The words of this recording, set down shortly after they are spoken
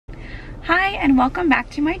Hi and welcome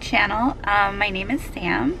back to my channel. My name is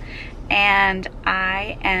Sam and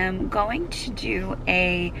I am going to do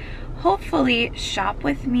a hopefully shop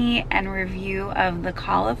with me and review of the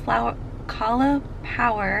Caulipower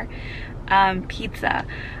Pizza.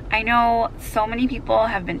 I know so many people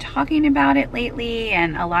have been talking about it lately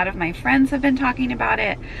and a lot of my friends have been talking about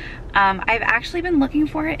it. I've actually been looking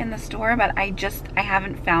for it in the store, but I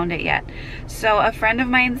haven't found it yet. So a friend of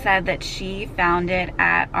mine said that she found it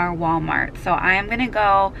at our Walmart. So I am gonna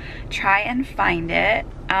go try and find it.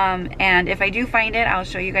 And if I do find it, I'll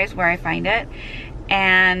show you guys where I find it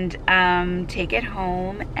and take it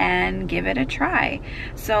home and give it a try.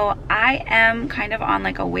 So I am kind of on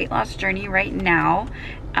like a weight loss journey right now.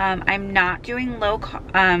 I'm not doing low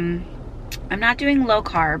carb,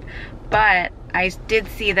 but I did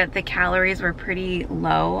see that the calories were pretty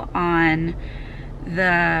low on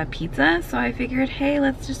the pizza, so I figured, hey,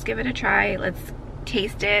 let's just give it a try. Let's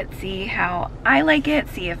taste it, see how I like it,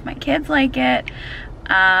 see if my kids like it,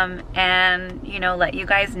 and you know, let you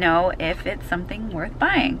guys know if it's something worth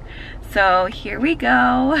buying. So here we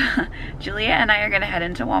go. Juliet and I are gonna head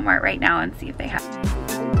into Walmart right now and see if they have it.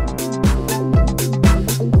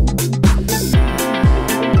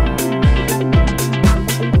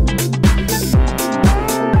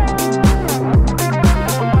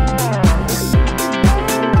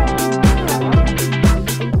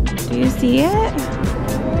 See it?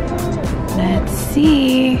 Let's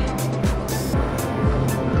see.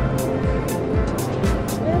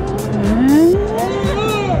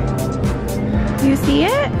 Do you see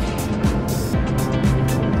it?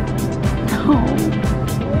 No.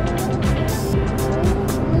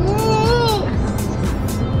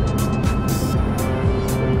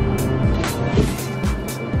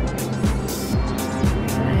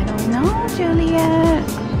 I don't know, Juliet.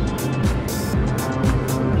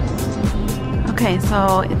 Okay,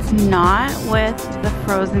 so it's not with the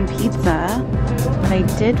frozen pizza, but I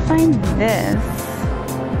did find this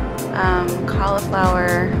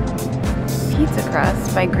cauliflower pizza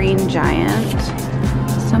crust by Green Giant.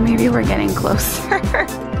 So maybe we're getting closer.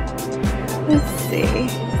 Let's see.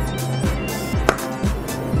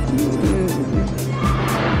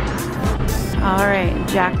 All right,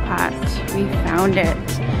 jackpot, we found it.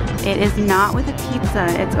 It is not with a pizza,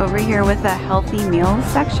 it's over here with the healthy meals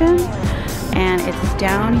section. And it's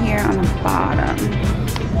down here on the bottom.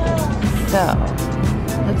 So,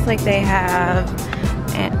 looks like they have,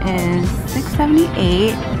 it is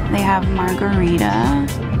 $6.78. They have margarita,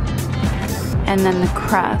 and then the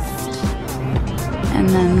crust. And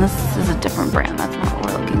then this is a different brand, that's not what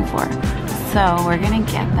we're looking for. So we're gonna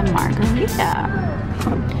get the margarita.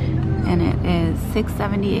 And it is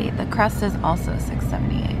 $6.78. The crust is also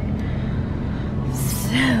 $6.78.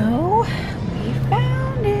 So, we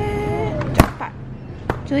found it. Jackpot.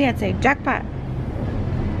 Juliet, say jackpot.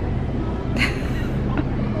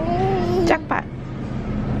 Jackpot.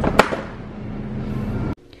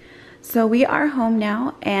 So we are home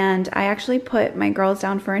now, and I actually put my girls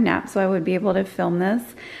down for a nap so I would be able to film this.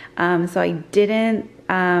 So I didn't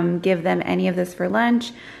give them any of this for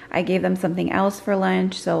lunch. I gave them something else for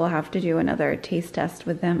lunch, so we'll have to do another taste test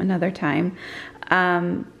with them another time.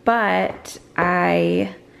 But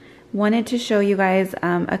I wanted to show you guys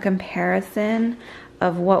a comparison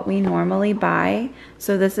of what we normally buy.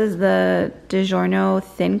 So this is the DIGIORNO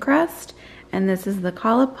thin crust, and this is the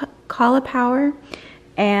Caulipower.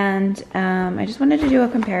 And I just wanted to do a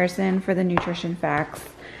comparison for the nutrition facts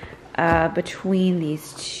between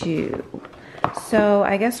these two. So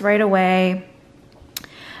I guess right away,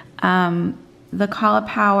 the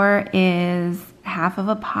Caulipower is half of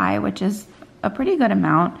a pie, which is a pretty good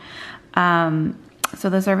amount. So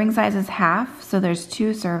the serving size is half, so there's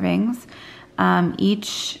 2 servings.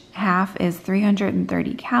 Each half is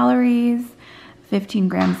 330 calories, 15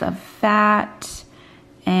 grams of fat,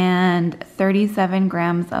 and 37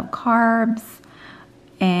 grams of carbs,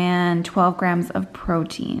 and 12 grams of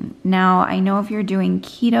protein. Now, I know if you're doing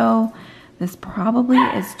keto, this probably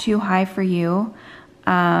is too high for you.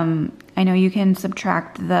 I know you can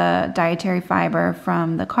subtract the dietary fiber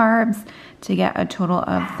from the carbs to get a total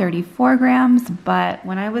of 34 grams, but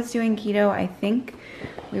when I was doing keto, I think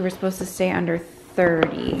we were supposed to stay under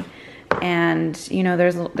 30. And you know,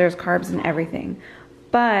 there's carbs in everything.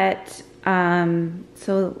 But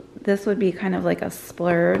so this would be kind of like a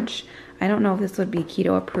splurge. I don't know if this would be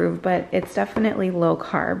keto approved, but it's definitely low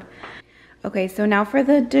carb. Okay, so now for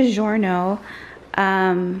the DIGIORNO.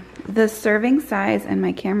 The serving size, and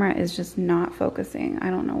my camera is just not focusing.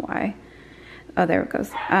 I don't know why. Oh, there it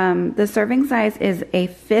goes. The serving size is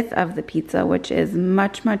 1/5 of the pizza, which is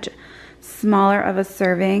much, much smaller of a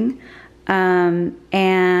serving.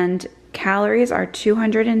 And calories are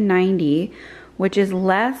 290, which is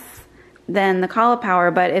less than the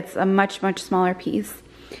Caulipower, but it's a much, much smaller piece.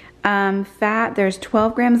 Fat, there's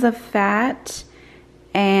 12 grams of fat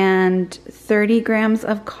and 30 grams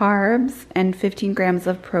of carbs and 15 grams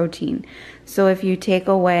of protein. So if you take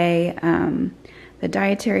away the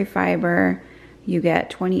dietary fiber, you get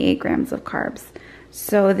 28 grams of carbs.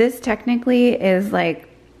 So this technically is like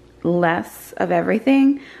less of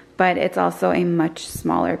everything, but it's also a much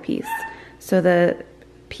smaller piece. So the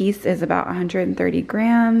piece is about 130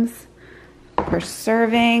 grams per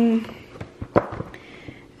serving.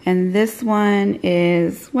 And this one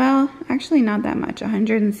is, well, actually not that much,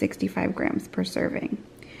 165 grams per serving.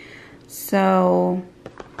 So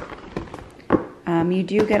you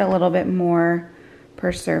do get a little bit more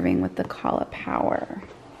per serving with the Caulipower.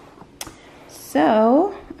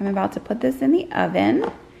 So I'm about to put this in the oven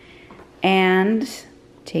and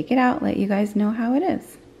take it out, let you guys know how it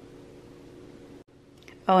is.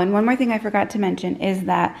 Oh, and one more thing I forgot to mention is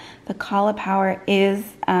that the Caulipower is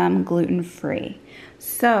gluten-free.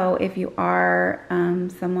 So if you are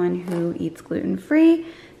someone who eats gluten-free,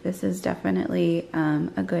 this is definitely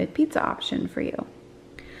a good pizza option for you.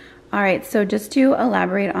 All right, so just to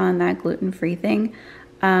elaborate on that gluten-free thing,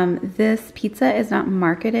 this pizza is not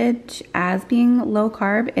marketed as being low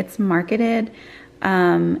carb. It's marketed,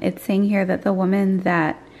 it's saying here that the woman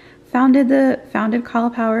that founded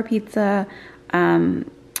Caulipower Pizza,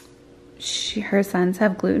 her sons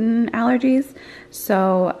have gluten allergies,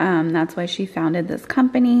 so that's why she founded this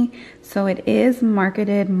company. So it is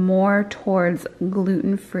marketed more towards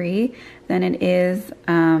gluten-free than it is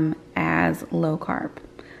as low carb.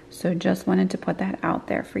 So just wanted to put that out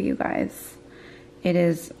there for you guys. It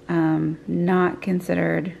is not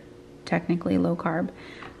considered technically low carb.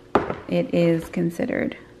 It is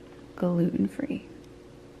considered gluten-free.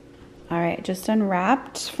 All right, just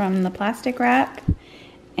unwrapped from the plastic wrap.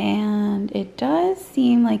 And it does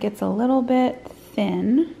seem like it's a little bit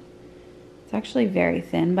thin. It's actually very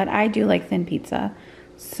thin, but I do like thin pizza,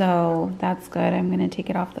 so that's good. I'm gonna take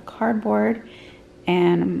it off the cardboard,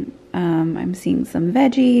 and I'm seeing some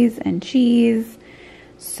veggies and cheese.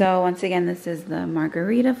 So once again, this is the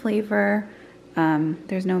margarita flavor.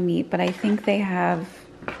 There's no meat, but I think they have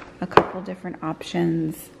a couple different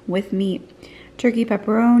options with meat. Turkey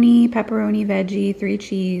pepperoni, pepperoni veggie, 3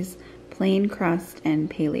 cheese, plain crust, and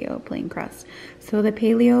paleo plain crust. So the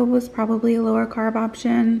paleo was probably a lower carb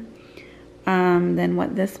option than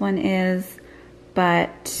what this one is,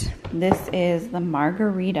 but this is the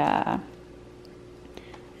margarita.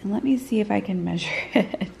 And let me see if I can measure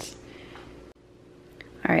it.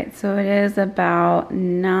 All right, so it is about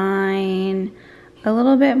 9, a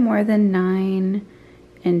little bit more than 9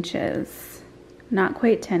 inches, not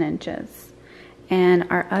quite 10 inches. And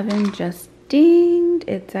our oven just dinged.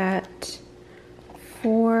 It's at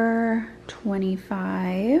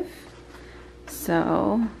 425.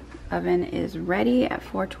 So oven is ready at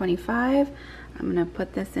 425. I'm gonna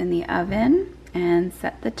put this in the oven and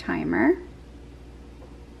set the timer.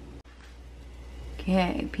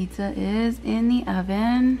 Okay, pizza is in the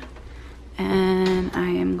oven, and I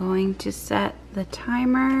am going to set the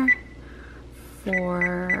timer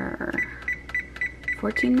for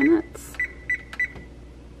 14 minutes.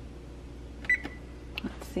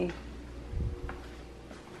 Let's see.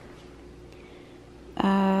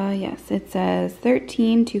 Yes, it says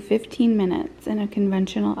 13 to 15 minutes in a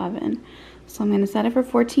conventional oven. So I'm going to set it for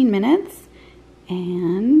 14 minutes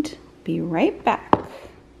and be right back.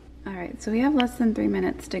 All right, so we have less than 3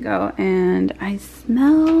 minutes to go, and I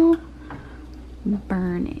smell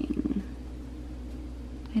burning.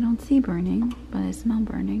 I don't see burning, but I smell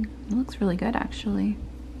burning. It looks really good, actually.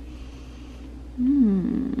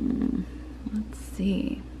 Let's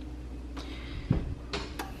see.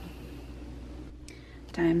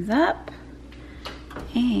 Time's up,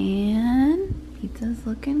 and pizza's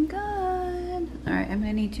looking good. All right, I'm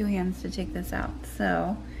gonna need 2 hands to take this out,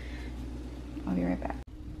 so I'll be right back.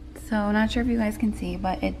 So I'm not sure if you guys can see,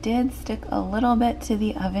 but it did stick a little bit to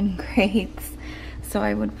the oven grates. So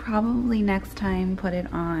I would probably next time put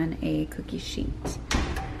it on a cookie sheet.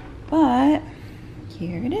 But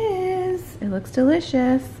here it is. It looks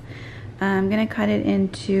delicious. I'm gonna cut it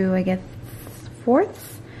into, I guess,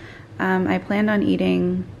 fourths. I planned on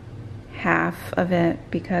eating half of it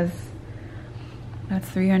because that's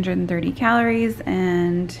 330 calories,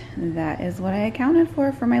 and that is what I accounted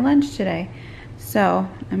for my lunch today. So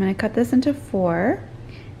I'm gonna cut this into 4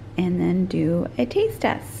 and then do a taste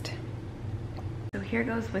test. So here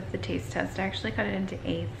goes with the taste test. I actually cut it into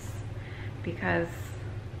 1/8 because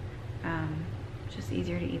it's just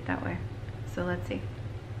easier to eat that way. So let's see.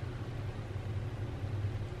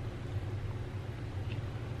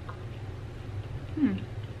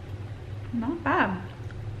 not bad.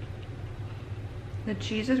 The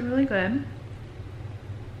cheese is really good.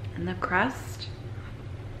 And the crust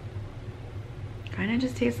kind of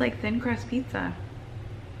just tastes like thin crust pizza.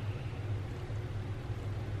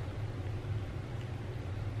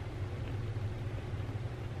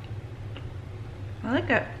 I like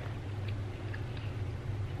it.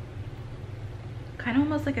 Kind of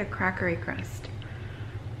almost like a crackery crust.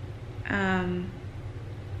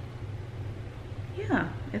 Yeah,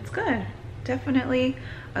 it's good. Definitely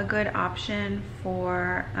a good option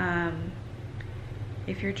for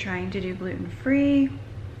if you're trying to do gluten-free.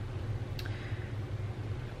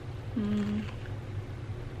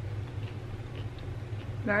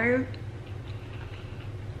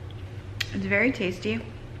 It's very tasty.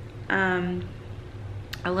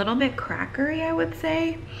 A little bit crackery, I would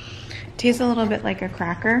say. Tastes a little bit like a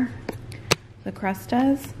cracker, the crust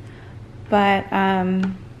does. But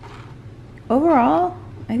overall,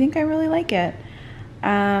 I think I really like it.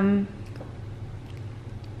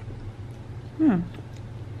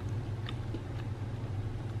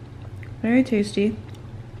 Very tasty.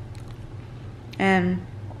 And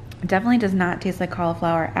it definitely does not taste like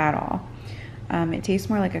cauliflower at all. It tastes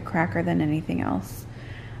more like a cracker than anything else.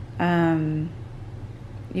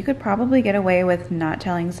 You could probably get away with not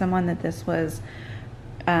telling someone that this was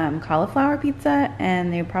cauliflower pizza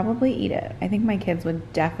and they'd probably eat it. I think my kids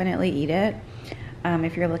would definitely eat it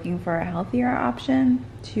if you're looking for a healthier option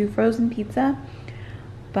to frozen pizza.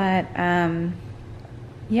 But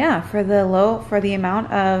yeah, for the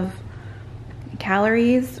amount of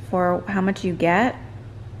calories, for how much you get,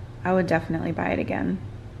 I would definitely buy it again.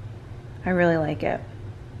 I really like it.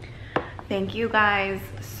 Thank you guys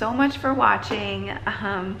so much for watching.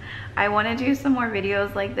 I want to do some more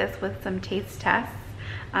videos like this with some taste tests.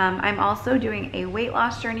 I'm also doing a weight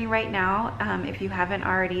loss journey right now, if you haven't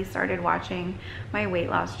already started watching my weight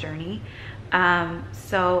loss journey.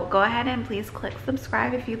 So go ahead and please click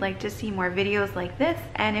subscribe if you'd like to see more videos like this,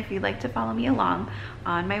 and if you'd like to follow me along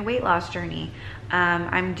on my weight loss journey.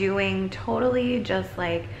 I'm doing totally just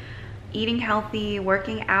like eating healthy,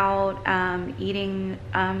 working out, eating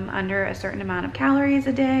under a certain amount of calories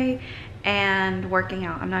a day, and working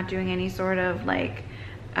out. I'm not doing any sort of like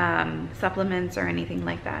supplements or anything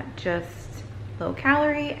like that, just low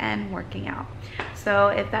calorie and working out. So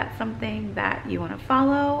if that's something that you want to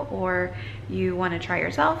follow or you want to try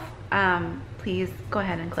yourself, please go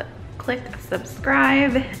ahead and click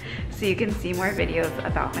subscribe so you can see more videos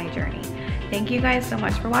about my journey. Thank you guys so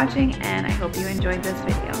much for watching, and I hope you enjoyed this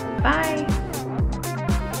video. Bye!